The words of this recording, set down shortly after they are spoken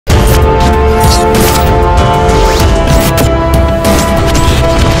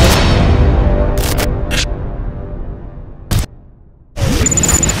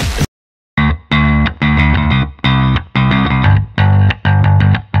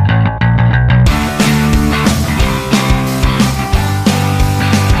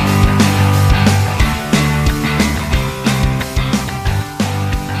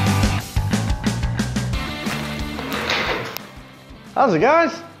How's it,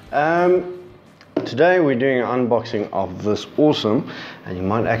 guys? Today we're doing an unboxing of this awesome, and you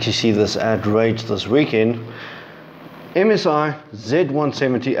might actually see this at Rage this weekend, MSI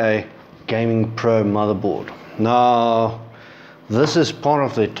Z170A Gaming Pro motherboard. Now, this is part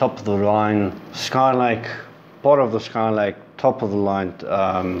of the top of the line Skylake, part of the Skylake top of the line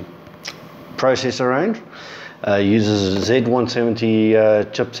processor range. Uses a Z170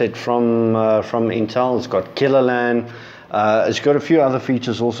 chipset from Intel. It's got killer LAN. It's got a few other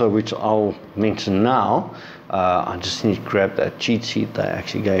features also, which I'll mention now. I just need to grab that cheat sheet they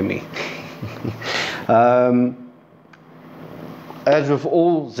actually gave me. As with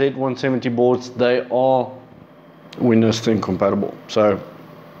all Z170 boards, they are Windows 10 compatible. So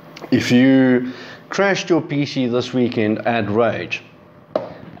if you crashed your PC this weekend at Rage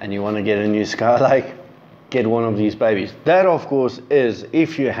and you want to get a new Skylake, get one of these babies. That, of course, is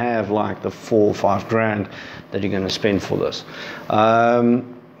if you have like the 4 or 5 grand that you're going to spend for this.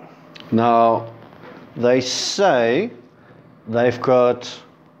 Now, they say they've got,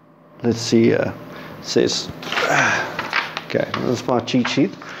 let's see here, it says, okay, this is my cheat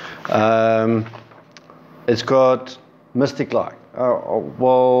sheet. It's got Mystic Light.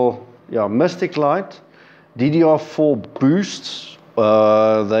 Well, yeah, Mystic Light, DDR4 boosts.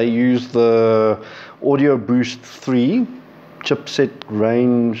 They use the Audio Boost 3 chipset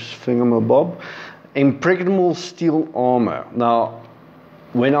range thingamabob. Impregnable steel armor. Now,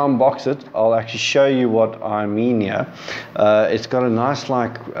 when I unbox it, I'll actually show you what I mean here. It's got a nice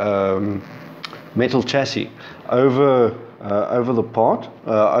like metal chassis over the part,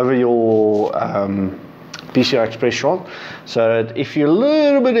 over your PCI Express shot, so that if you're a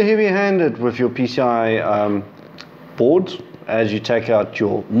little bit heavy-handed with your PCI boards, as you take out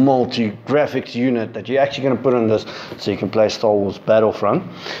your multi-graphics unit that you're actually going to put on this so you can play Star Wars Battlefront,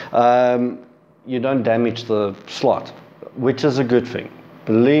 you don't damage the slot, which is a good thing.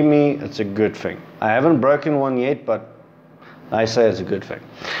 Believe me, it's a good thing. I haven't broken one yet, but I say it's a good thing.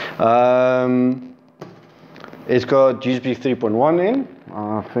 It's got USB 3.1 in.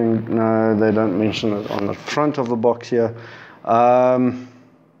 I think, no, they don't mention it on the front of the box here.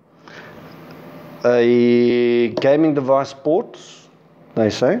 A gaming device port, they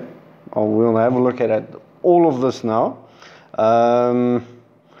say. We'll have a look at all of this now.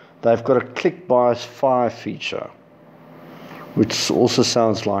 They've got a click bias 5 feature, which also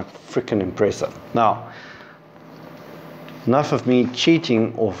sounds like freaking impressive. Now, enough of me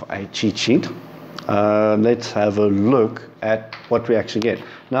cheating off a cheat sheet. Let's have a look at what we actually get.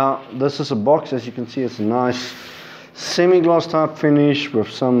 Now, this is a box. As you can see, it's a nice semi-gloss type finish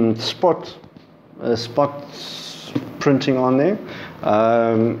with some spot printing on there.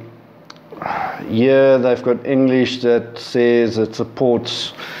 Here they've got English that says it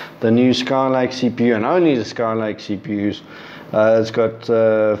supports the new Skylake CPU and only the Skylake CPUs. It's got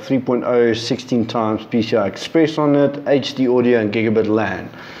 3.0 16 times PCI Express on it, HD audio and gigabit LAN.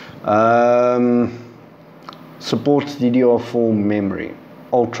 Supports DDR4 memory,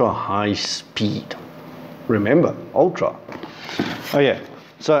 ultra high speed. Remember, ultra. Oh yeah,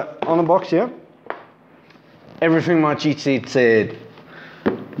 so on the box here, everything my cheat sheet said.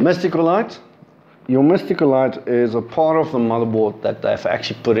 Mystical Light. Your Mystical Light is a part of the motherboard that they've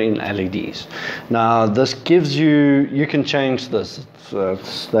actually put in LEDs. Now, this gives you can change this.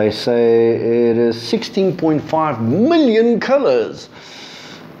 They say it is 16.5 million colors.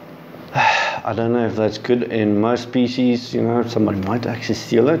 I don't know if that's good in most PCs, you know, somebody might actually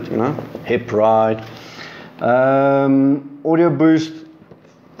steal it, you know, hip ride. Audio boost.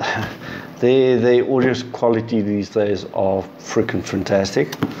 The audio quality these days are freaking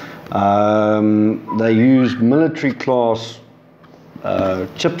fantastic. They use military class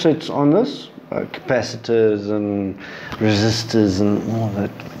chipsets on this, capacitors and resistors and all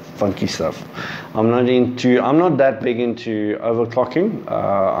that funky stuff. I'm not that big into overclocking.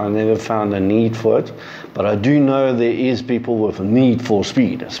 I never found a need for it, but I do know there is people with a need for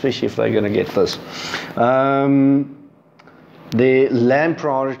speed, especially if they're going to get this. The LAN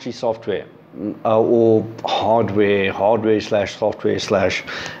priority software, or hardware slash software slash,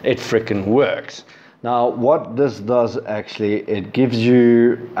 it freaking works. Now, what this does actually, it gives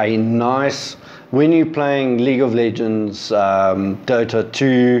you a nice, when you're playing League of Legends, Dota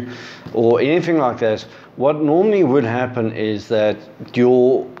 2, or anything like that, what normally would happen is that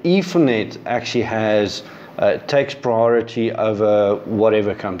your Ethernet actually takes priority over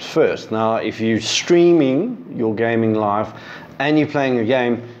whatever comes first. Now, if you're streaming your gaming live and you're playing a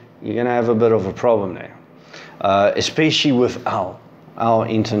game, you're going to have a bit of a problem there, especially with our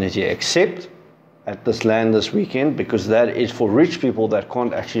internet here, except at this LAN this weekend, because that is for rich people that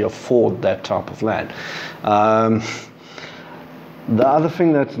can't actually afford that type of LAN. The other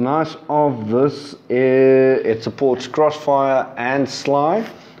thing that's nice of this is it supports crossfire and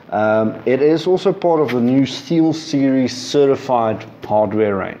slide. It is also part of the new Steel Series certified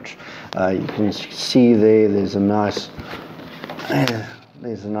hardware range. You can see there's a nice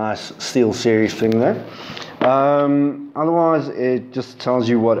Steel Series thing there. Otherwise, it just tells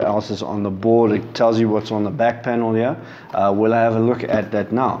you what else is on the board. It tells you what's on the back panel here. We'll have a look at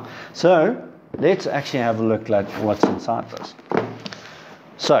that now. So let's actually have a look at what's inside this.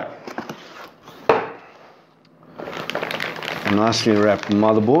 So, a nicely wrapped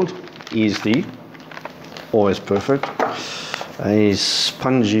motherboard, easy, always perfect. A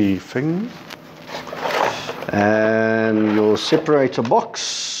spongy thing, and your separator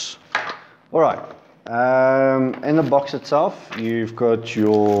box. All right. In the box itself, you've got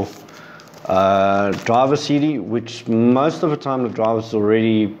your driver CD, which most of the time the driver's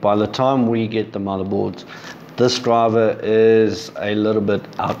already, by the time we get the motherboards, this driver is a little bit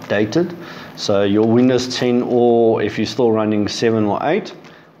outdated. So your Windows 10, or if you're still running 7 or 8,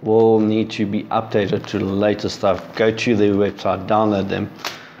 will need to be updated to the latest stuff. Go to their website, download them,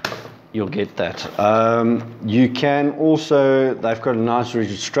 you'll get that. You can also, they've got a nice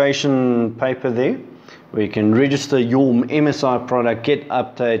registration paper there, where you can register your MSI product, get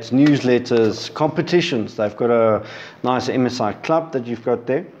updates, newsletters, competitions. They've got a nice MSI club that you've got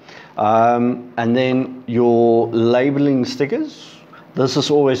there. And then your labeling stickers. This is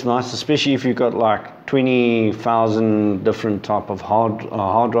always nice, especially if you've got like 20,000 different type of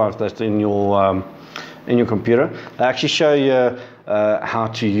hard drives that's in your computer. They actually show you how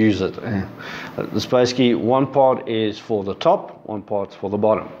to use it. It's basically one part is for the top, one part's for the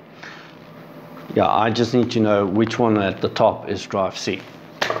bottom. Yeah, I just need to know which one at the top is drive C.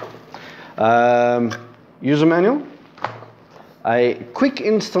 User manual, a quick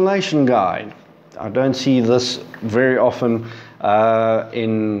installation guide. I don't see this very often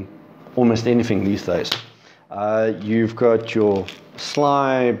in almost anything these days. You've got your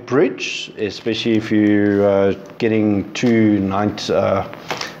slide bridge, especially if you're getting two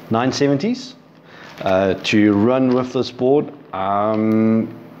 970s to run with this board,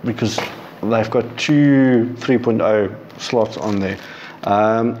 because they've got two 3.0 slots on there.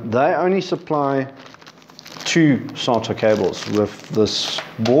 They only supply two SATA cables with this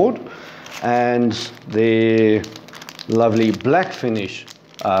board, and their lovely black finish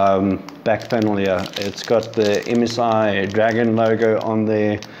back panel here. It's got the MSI Dragon logo on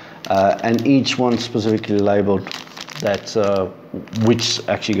there, and each one specifically labeled that which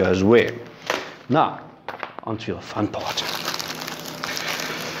actually goes where. Now, onto the fun part.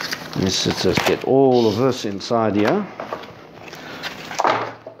 Let's just get all of this inside here.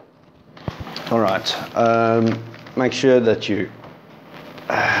 All right, make sure that you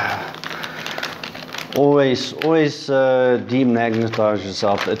always demagnetize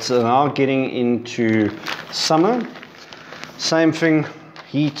yourself. It's now getting into summer. Same thing,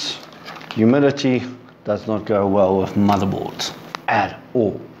 heat, humidity does not go well with motherboards at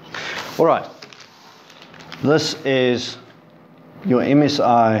all. All right, this is your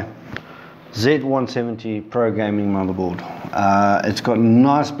MSI Z170 Pro Gaming motherboard. It's got a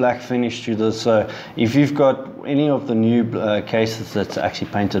nice black finish to this, so if you've got any of the new cases that's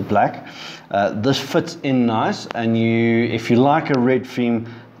actually painted black, this fits in nice, and if you like a red theme,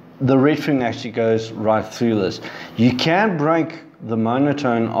 the red theme actually goes right through this. You can break the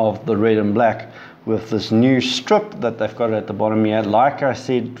monotone of the red and black with this new strip that they've got at the bottom here. Like I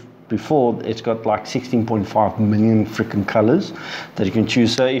said before, it's got like 16.5 million freaking colors that you can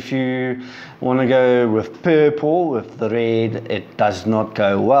choose. So if you want to go with purple with the red, it does not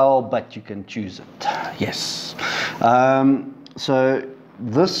go well, but you can choose it. Yes. So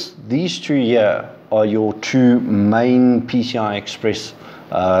these two here are your two main PCI Express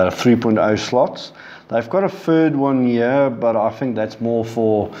 3.0 slots. They've got a third one here, but I think that's more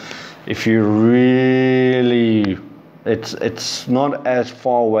for if you really, it's not as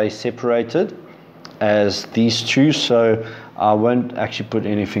far away separated as these two, so I won't actually put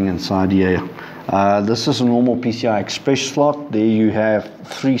anything inside here. This is a normal PCI Express slot. There you have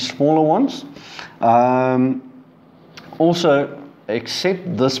three smaller ones. Also,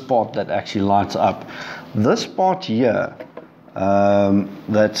 except this part that actually lights up. This part here,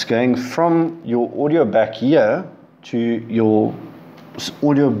 that's going from your audio back here to your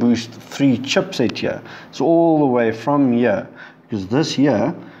Audio Boost 3 chipset here. It's all the way from here, because this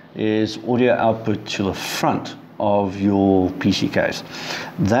here is audio output to the front of your PC case.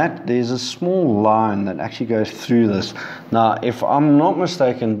 There's a small line that actually goes through this. Now, if I'm not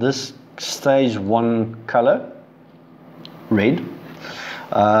mistaken, this stage 1 color, red,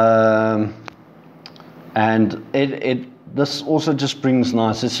 and this also just brings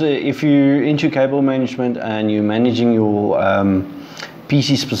nice. It's if you're into cable management and you're managing your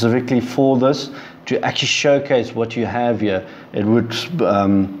PC specifically for this, to actually showcase what you have here, it would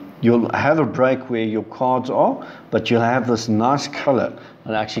you'll have a break where your cards are, but you'll have this nice color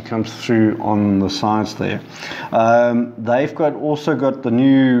that actually comes through on the sides there. They've also got the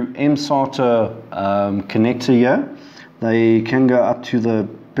new MSI connector here. They can go up to the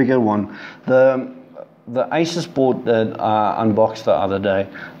bigger one. The Asus board that I unboxed the other day,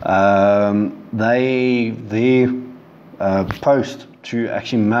 their post to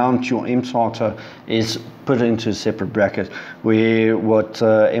actually mount your MSI is put into a separate bracket, where what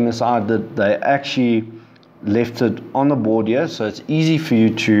MSI did, they actually left it on the board here, so it's easy for you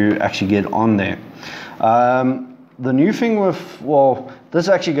to actually get on there. The new thing with, well, this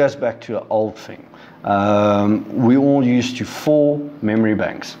actually goes back to an old thing. We all used to 4 memory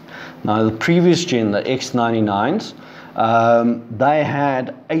banks. Now the previous gen, the X99s, they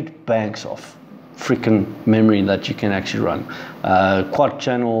had 8 banks of freaking memory that you can actually run. Quad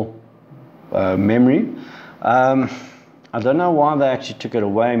channel memory. I don't know why they actually took it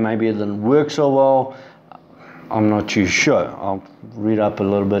away. Maybe it didn't work so well. I'm not too sure. I'll read up a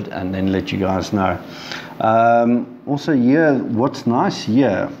little bit and then let you guys know. Also here, what's nice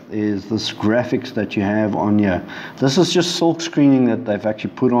here is this graphics that you have on here. This is just silk screening that they've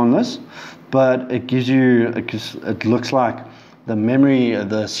actually put on this, but it gives you, it looks like the memory,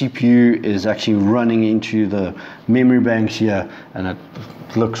 the CPU is actually running into the memory banks here, and it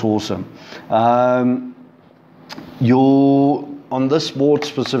looks awesome. On this board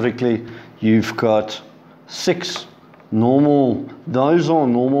specifically, you've got 6 normal, those are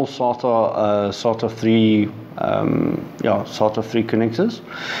normal SATA 3 SATA 3 connectors.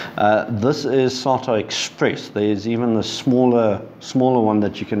 This is SATA Express. There's even the smaller one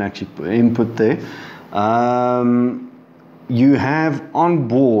that you can actually input there. You have on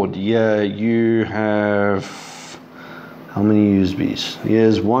board, yeah, you have how many USBs?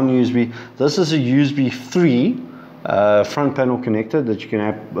 Here's one USB. This is a USB 3 front panel connector that you can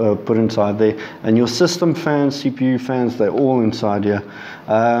have, put inside there, and your system fans, CPU fans, they're all inside here.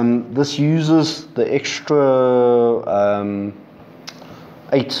 This uses the extra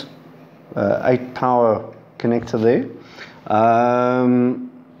 8 power connector there.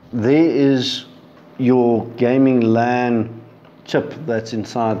 There is your gaming LAN chip that's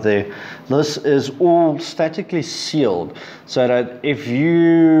inside there. This is all statically sealed, so that if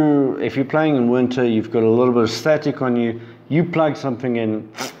you're playing in winter, you've got a little bit of static on you, you plug something in,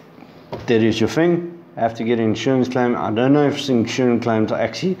 that is your thing. Have to get an insurance claim. I don't know if insurance claims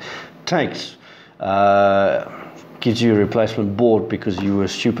actually takes gives you a replacement board because you were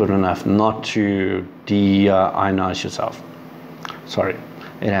stupid enough not to de-ionize yourself. Sorry,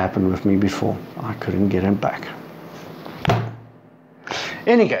 it happened with me before. I couldn't get it back.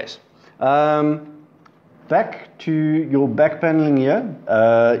 Any case, back to your back paneling here.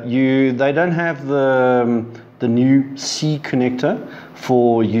 They don't have the new C connector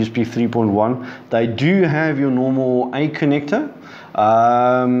for USB 3.1. They do have your normal A connector.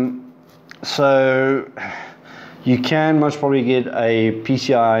 So you can most probably get a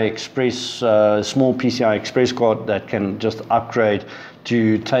PCI Express, small PCI Express card that can just upgrade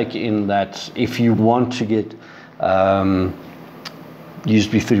to take in that if you want to get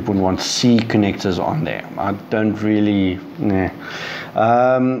USB 3.1 C connectors on there. I don't really, nah.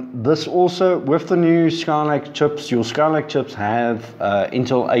 This also, with the new Skylake chips, your Skylake chips have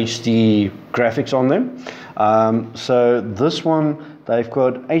Intel HD graphics on them. So this one, they've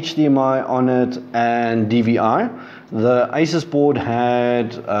got HDMI on it and DVI. The Asus board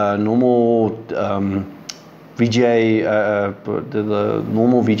had normal VGA, the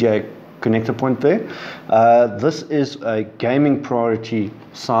normal VGA connector point there. This is a gaming priority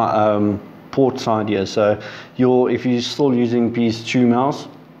port side here. So if you're still using PS2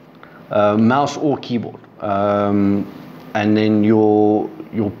 mouse or keyboard, and then your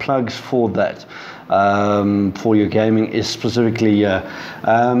plugs for that for your gaming is specifically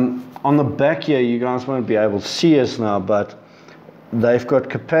on the back here. You guys won't be able to see us now, but they've got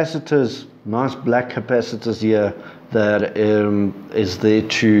capacitors, nice black capacitors here, that is there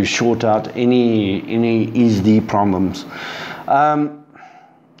to short out any SD problems.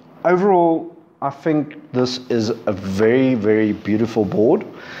 Overall, I think this is a very, very beautiful board.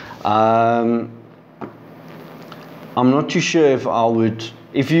 I'm not too sure if I would,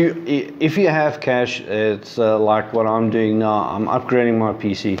 if you have cash, it's like what I'm doing now. I'm upgrading my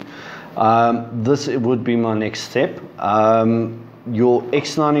PC. This would be my next step. Your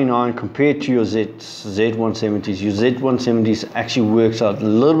X99 compared to your Z170s, your Z170s actually works out a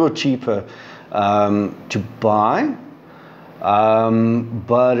little bit cheaper to buy,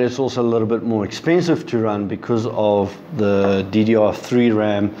 but it's also a little bit more expensive to run because of the DDR3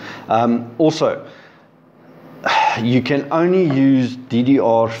 RAM. Also, you can only use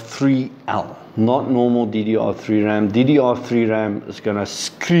DDR3L, not normal DDR3 RAM. DDR3 RAM is going to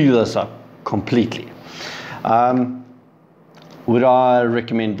screw this up completely. Would I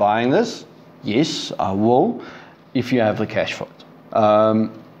recommend buying this? Yes, I will, if you have the cash for it.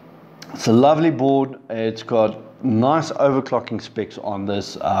 It's a lovely board. It's got nice overclocking specs on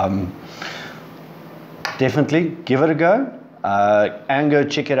this. Definitely give it a go. And go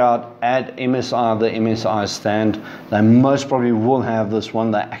check it out at MSI, the MSI stand. They most probably will have this one.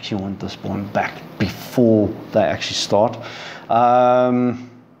 They actually want this one back before they actually start.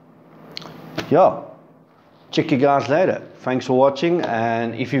 Yeah, check you guys later. Thanks for watching,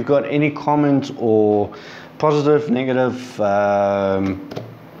 and if you've got any comments or positive, negative,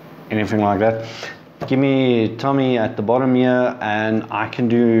 anything like that, tell me at the bottom here, and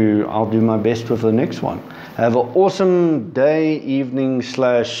I'll do my best with the next one. Have an awesome day, evening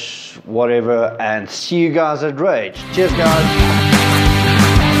 / whatever, and see you guys at Rage. Cheers guys.